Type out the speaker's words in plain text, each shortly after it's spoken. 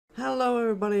Hello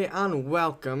everybody and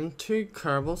welcome to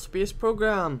Kerbal Space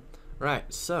Program.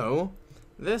 Right, so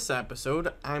this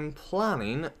episode I'm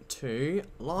planning to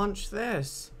launch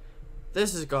this.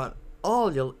 This has got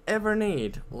all you'll ever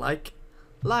need, like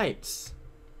lights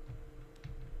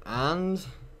and,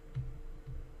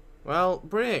 well,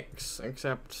 brakes,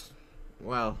 except,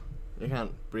 well, you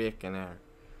can't brake in air.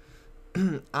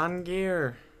 And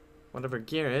gear, whatever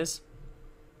gear is.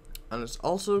 And it's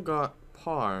also got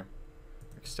power.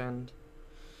 Extend,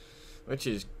 which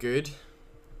is good.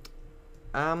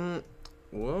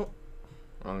 Whoa,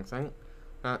 wrong thing.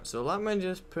 So let me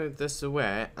just put this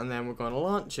away and then we're going to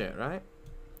launch it, right?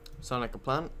 Sound like a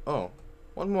plan? Oh,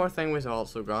 one more thing we've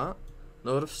also got.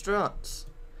 Load of struts.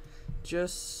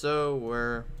 Just so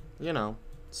we're,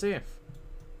 safe.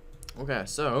 Okay,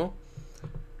 so,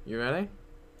 you ready?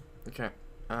 Okay,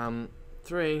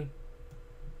 3,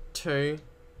 2,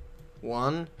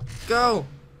 1, go!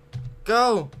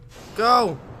 Go!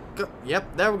 Go! Go!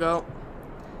 Yep, there we go.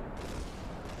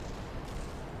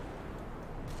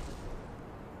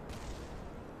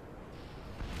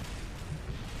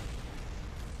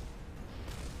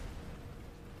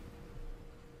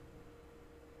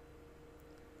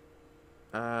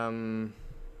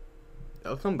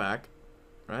 They'll come back,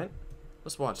 right?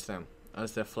 Let's watch them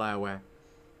as they fly away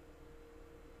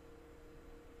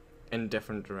in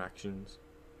different directions.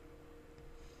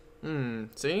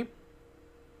 See?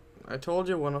 I told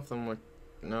you one of them would...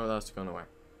 No, that's gone away.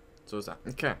 So is that.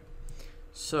 Okay.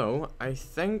 So, I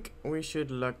think we should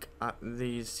look at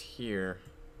these here.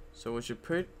 So we should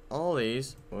put all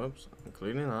these... Whoops.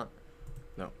 Including that.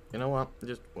 No. You know what?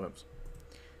 Just... Whoops.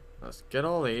 Let's get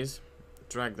all these.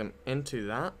 Drag them into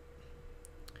that.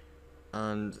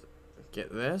 And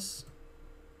get this.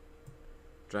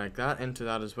 Drag that into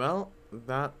that as well.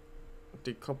 That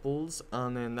decouples.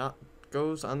 And then that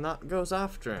goes. And that goes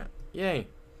after it. Yay.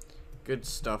 Good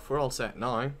stuff, we're all set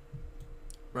now.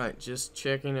 Right, just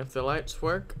checking if the lights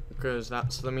work, because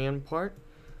that's the main part.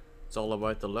 It's all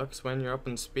about the looks when you're up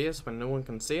in space, when no one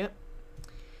can see it.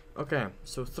 Okay,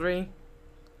 so 3,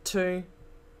 2,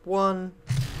 1,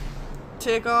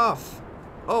 take off!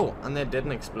 Oh, and they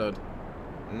didn't explode.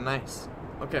 Nice.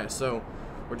 Okay, so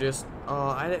we're just... Oh,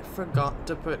 I forgot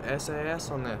to put SAS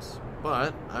on this,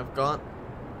 but I've got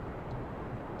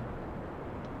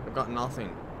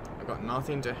nothing. I've got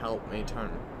nothing to help me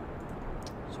turn.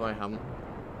 So I haven't.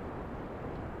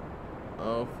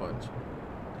 Oh, fudge.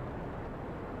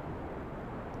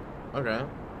 Okay,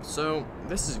 so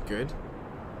this is good.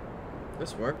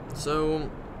 This worked. So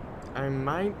I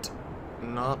might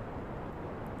not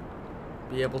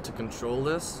be able to control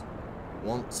this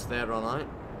once they run out,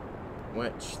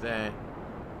 which they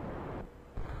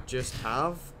just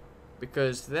have,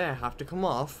 because they have to come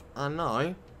off. And now,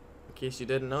 in case you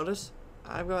didn't notice,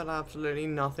 I've got absolutely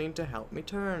nothing to help me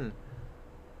turn.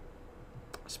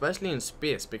 Especially in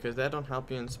space, because they don't help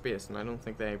you in space, and I don't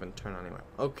think they even turn anywhere.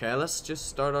 Okay, let's just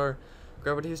start our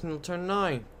gravitational turn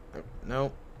now.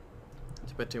 No,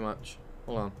 it's a bit too much.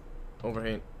 Hold on.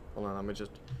 Overheat. Hold on, let me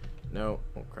just... No.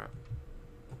 Oh, crap.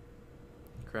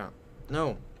 Crap.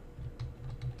 No.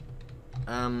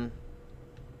 I'm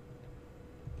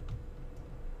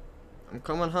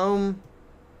coming home.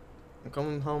 I'm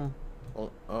coming home.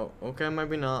 Oh, okay,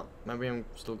 maybe not. Maybe I'm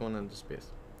still going into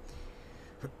space.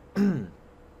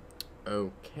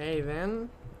 Okay, then.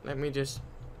 Let me just...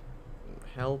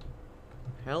 Help?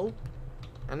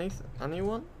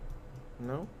 Anyone?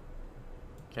 No?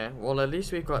 Okay, well, at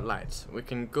least we've got lights. We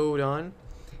can go down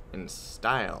in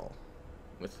style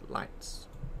with lights.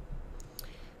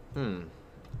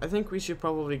 I think we should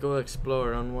probably go explore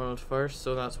our own world first,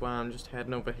 so that's why I'm just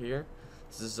heading over here.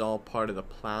 This is all part of the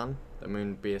plan, the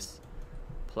moon base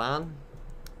plan.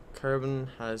 Kerbal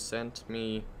has sent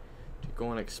me to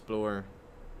go and explore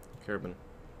Kerbal,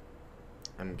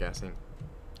 I'm guessing.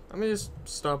 Let me just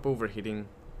stop overheating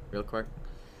real quick.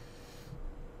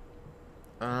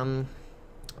 I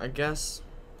guess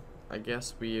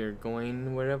we are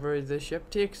going wherever the ship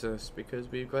takes us,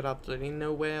 because we've got absolutely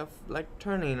no way of like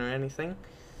turning or anything.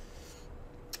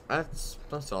 That's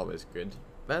always good.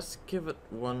 Let's give it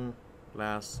one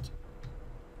last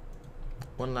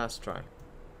try.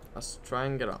 Let's try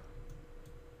and get up.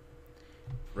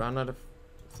 Ran out of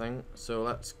thing, so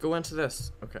let's go into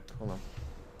this. Okay, hold on.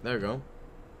 There we go.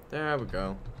 There we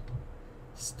go.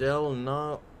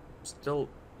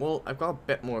 Well, I've got a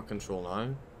bit more control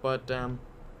now, but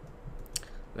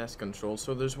less control.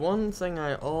 So there's one thing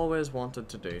I always wanted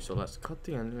to do. So let's cut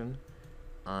the engine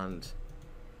and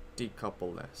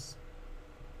decouple this.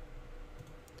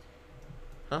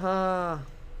 Haha.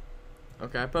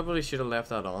 Okay, I probably should have left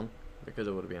that on, because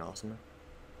it would have been awesome.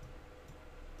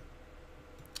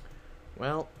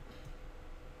 Well,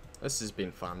 this has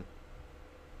been fun.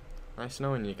 Nice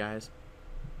knowing you guys.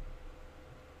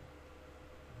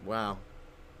 Wow.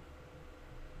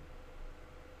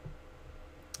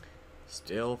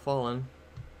 Still falling.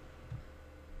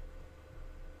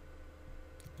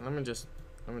 Let me just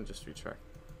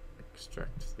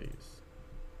extract these.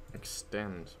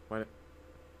 Extend. What?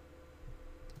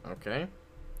 Okay.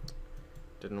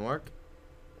 Didn't work.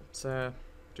 Let's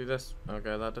do this.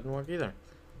 Okay, that didn't work either.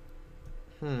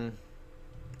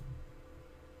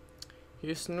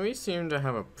 Houston, we seem to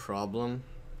have a problem.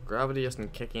 Gravity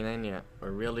isn't kicking in yet. We're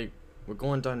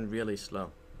going down really slow.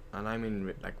 And I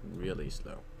mean like really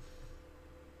slow.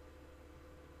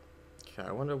 Okay,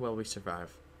 I wonder will we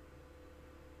survive?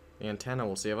 The antenna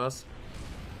will save us.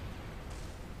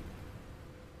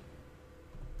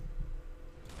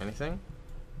 Anything?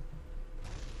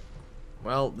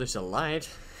 Well, there's a light.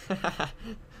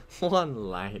 One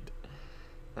light.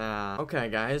 Okay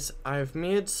guys, I've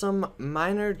made some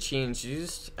minor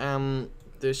changes.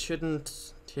 This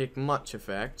shouldn't take much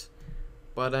effect.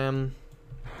 But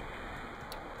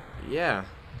yeah.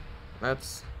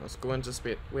 Let's go into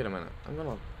space. Wait a minute. I'm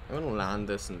gonna land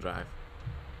this and drive.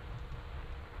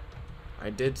 I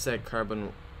did say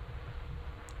Kerbal,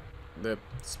 the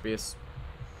space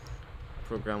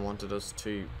program, wanted us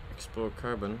to explore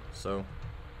Kerbal, so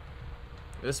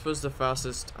this was the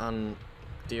fastest and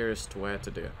dearest way to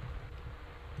do it.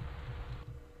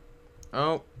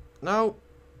 Oh, no,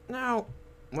 no.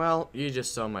 Well, you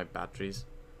just saw my batteries.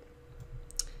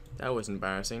 That was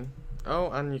embarrassing. Oh,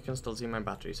 and you can still see my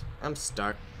batteries. I'm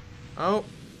stuck. Oh,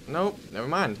 no, never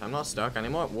mind. I'm not stuck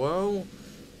anymore. Whoa.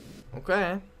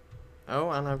 Okay. Oh,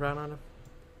 and I ran out of...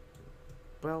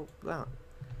 Well, that.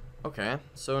 Okay,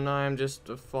 so now I'm just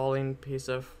a falling piece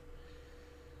of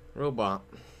robot.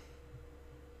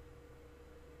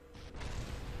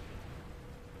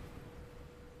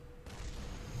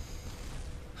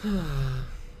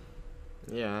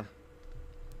 Yeah.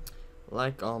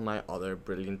 Like all my other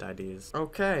brilliant ideas.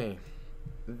 Okay.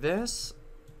 This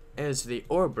is the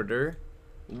Orbiter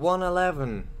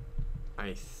 111,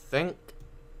 I think.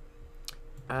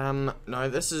 Now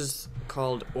this is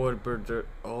called Orbiter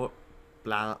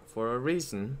blah for a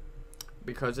reason,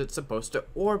 because it's supposed to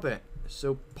orbit.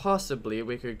 So possibly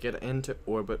we could get into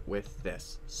orbit with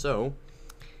this. So,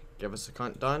 give us a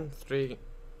countdown. 3,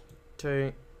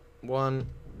 2, 1,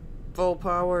 full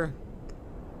power.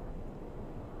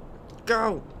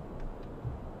 Go!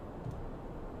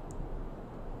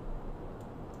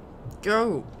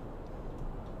 Go!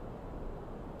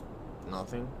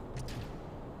 Nothing.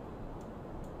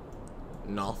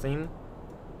 Nothing?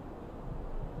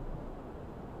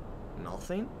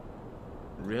 Nothing?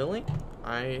 Really?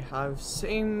 I have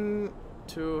seemed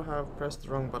to have pressed the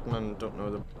wrong button and don't know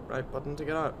the right button to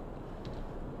get out.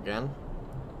 Again.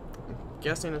 I'm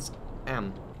guessing it's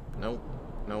M. Nope.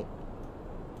 Nope.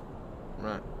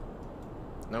 Right.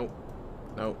 Nope.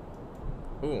 Nope.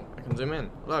 Ooh, I can zoom in.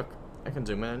 Look, I can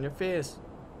zoom in on your face.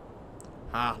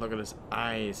 Ah, look at his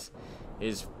eyes.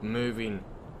 His moving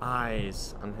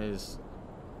eyes and his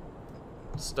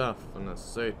stuff and his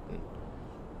suit. And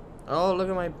oh, look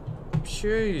at my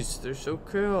shoes. They're so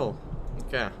cool.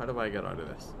 Okay, how do I get out of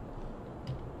this?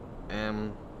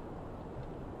 M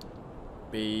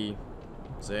B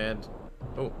Z.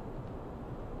 Oh.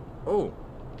 Oh,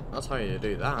 that's how you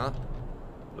do that.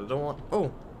 I don't want.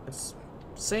 Oh, it's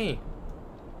C.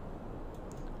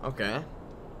 Okay.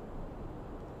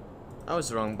 That was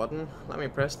the wrong button. Let me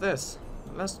press this.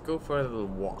 Let's go for a little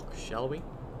walk, shall we?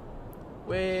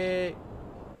 Wait.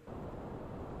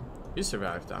 You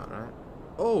survived that, right?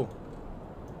 Oh.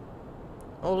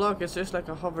 Oh, look, it's just like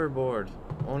a hoverboard.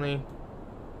 Only,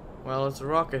 well, it's a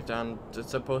rocket and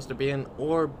it's supposed to be in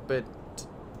orbit.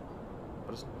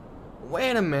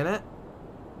 Wait a minute.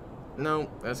 No,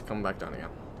 let's come back down again.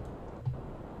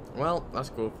 Well, let's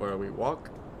go for a wee walk.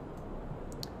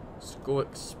 Let's go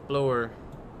explore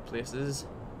places.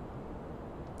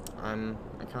 I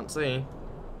can't see.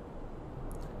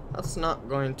 That's not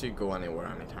going to go anywhere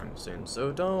anytime soon.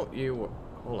 So don't you...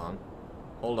 Hold on.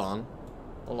 Hold on.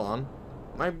 Hold on.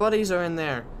 My buddies are in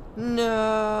there.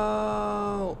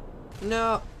 No!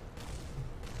 No!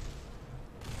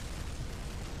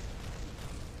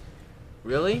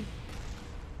 Really?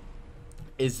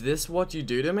 Is this what you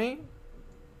do to me?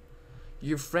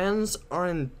 Your friends are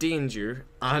in danger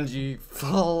and you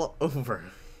fall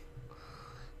over.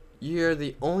 You're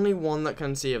the only one that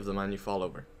can save them and you fall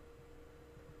over.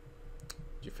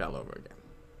 You fell over again.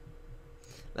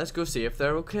 Let's go see if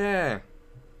they're okay.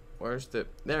 Where's the...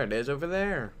 There it is, over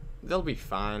there. They'll be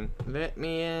fine. Let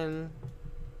me in.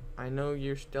 I know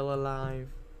you're still alive.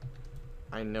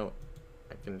 I know it.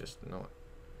 I can just know it.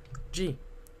 G,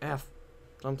 F,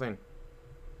 something.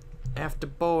 F the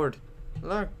board.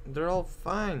 Look, they're all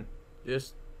fine.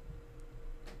 Just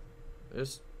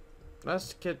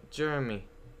let's get Jeremy.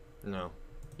 No.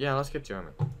 Yeah, let's get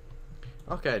Jeremy.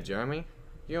 Okay, Jeremy.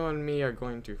 You and me are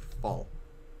going to fall.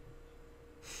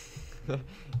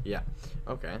 Yeah.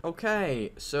 Okay.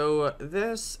 Okay, so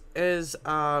this is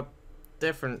a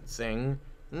different thing,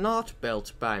 not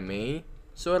built by me,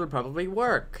 so it'll probably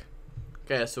work.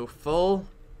 Okay, so full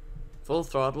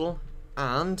throttle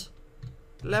and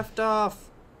lift off.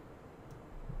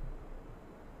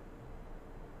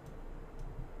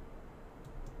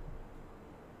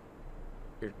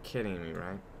 You're kidding me,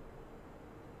 right?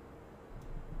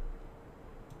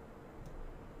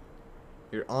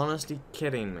 You're honestly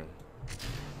kidding me.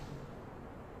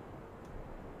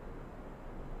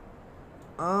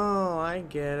 Oh, I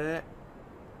get it.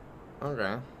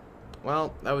 Okay.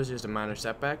 Well, that was just a minor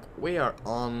setback. We are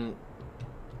on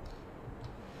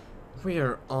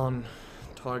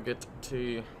target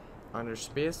to outer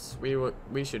space.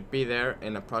 We should be there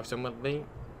in approximately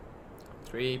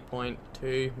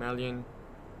 3.2 million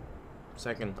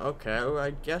seconds. Okay, well,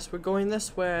 I guess we're going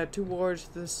this way towards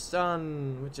the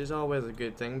sun, which is always a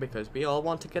good thing because we all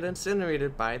want to get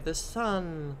incinerated by the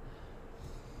sun.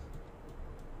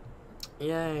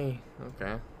 Yay.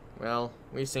 Okay. Well,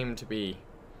 we seem to be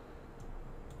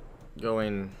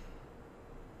going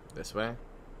this way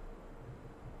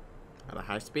at a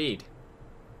high speed,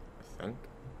 I think.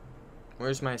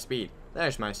 Where's my speed?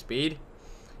 There's my speed.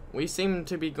 We seem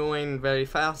to be going very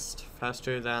fast,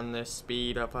 faster than the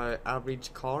speed of an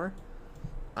average car,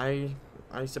 I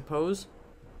suppose.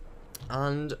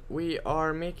 And we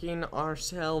are making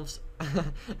ourselves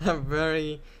a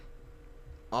very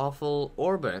awful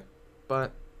orbit,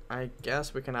 but I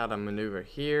guess we can add a maneuver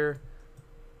here.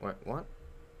 Wait, what?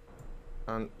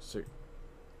 So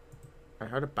I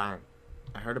heard a bang.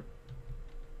 I heard a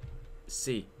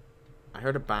I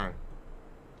heard a bang.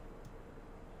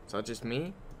 Is that just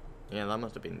me? Yeah, that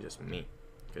must have been just me,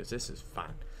 because this is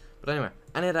fine. But anyway,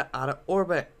 I need to add an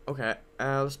orbit. Okay,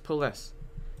 let's pull this.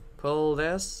 Pull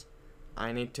this.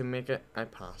 I need to make it a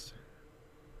pass.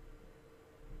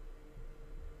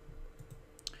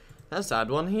 Let's add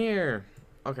one here.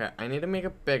 Okay, I need to make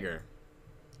it bigger.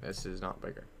 This is not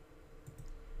bigger.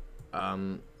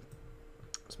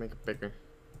 Let's make it bigger.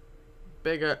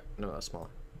 Bigger. No, that's smaller.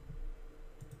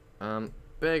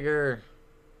 Bigger.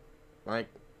 Like,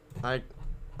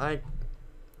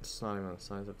 it's not even the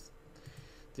size of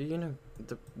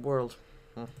the world.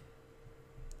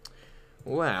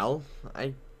 Well,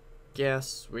 I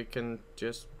guess we can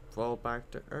just fall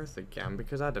back to Earth again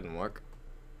because that didn't work,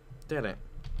 did it?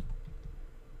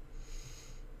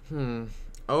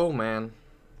 Oh man.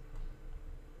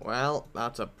 Well,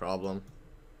 that's a problem.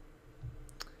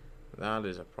 That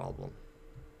is a problem.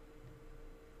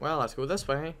 Well, let's go this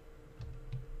way.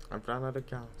 I've run out of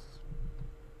gas.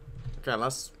 Okay,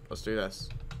 let's do this.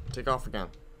 Take off again.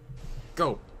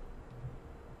 Go.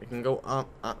 We can go up.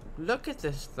 Look at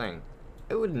this thing.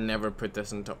 I would never put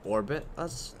this into orbit.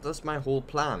 That's my whole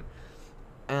plan.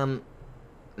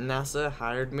 NASA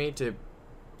hired me to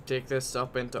take this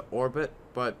up into orbit,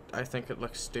 but I think it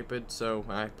looks stupid, so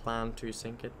I plan to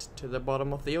sink it to the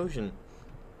bottom of the ocean.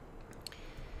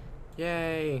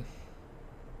 Yay.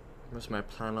 Was my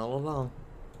plan all along.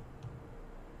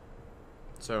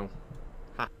 So,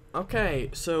 ha. Okay,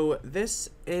 so this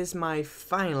is my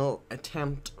final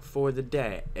attempt for the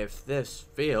day. If this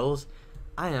fails,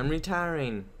 I am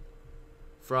retiring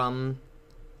from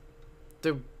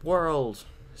the world.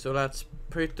 So let's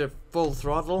put the full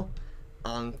throttle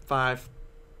on 5,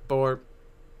 4,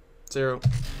 0,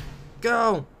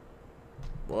 go!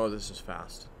 Whoa, this is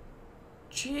fast.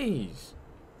 Jeez,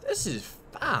 this is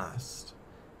fast.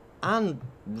 And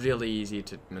really easy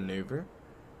to maneuver.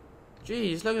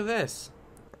 Jeez, look at this.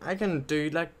 I can do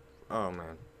like, oh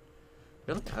man.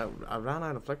 Really? I ran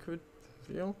out of liquid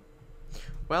fuel?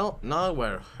 Well, now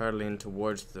we're hurtling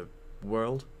towards the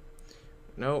world.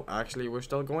 No, actually we're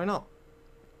still going up.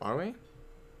 Are we?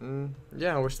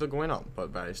 Yeah, we're still going up, but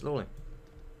very slowly.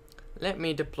 Let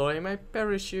me deploy my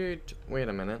parachute. Wait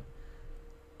a minute.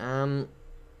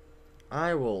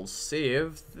 I will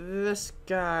save this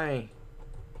guy.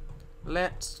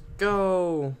 Let's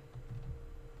go.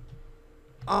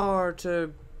 R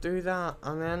to do that,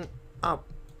 and then up.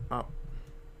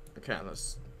 Okay,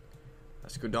 let's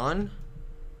go down,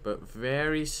 but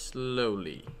very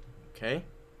slowly. Okay.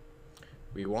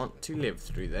 We want to live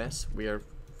through this. We are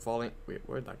falling. Wait,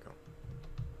 where'd that go?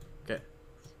 Okay.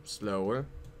 Slower.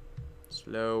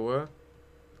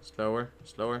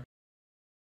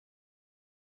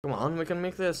 Come on, we can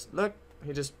make this. Look.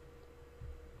 he just...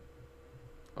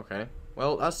 Okay.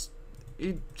 Well, that's...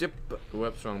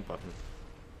 Whoops, wrong button.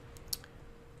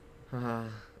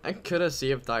 I could have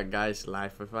saved that guy's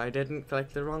life if I didn't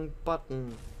click the wrong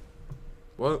button.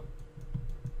 Whoa.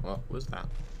 What was that?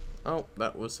 Oh,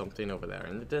 that was something over there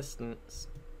in the distance.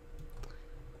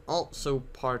 Also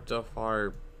part of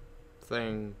our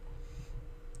thing.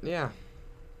 Yeah.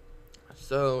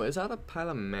 So, is that a pile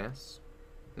of mess?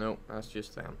 No, that's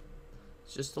just them.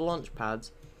 It's just the launch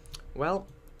pads. Well,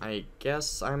 I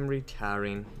guess I'm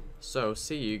retiring. So,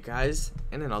 see you guys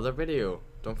in another video.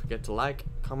 Don't forget to like,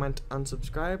 comment, and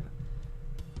subscribe.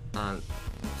 And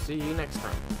see you next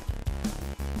time.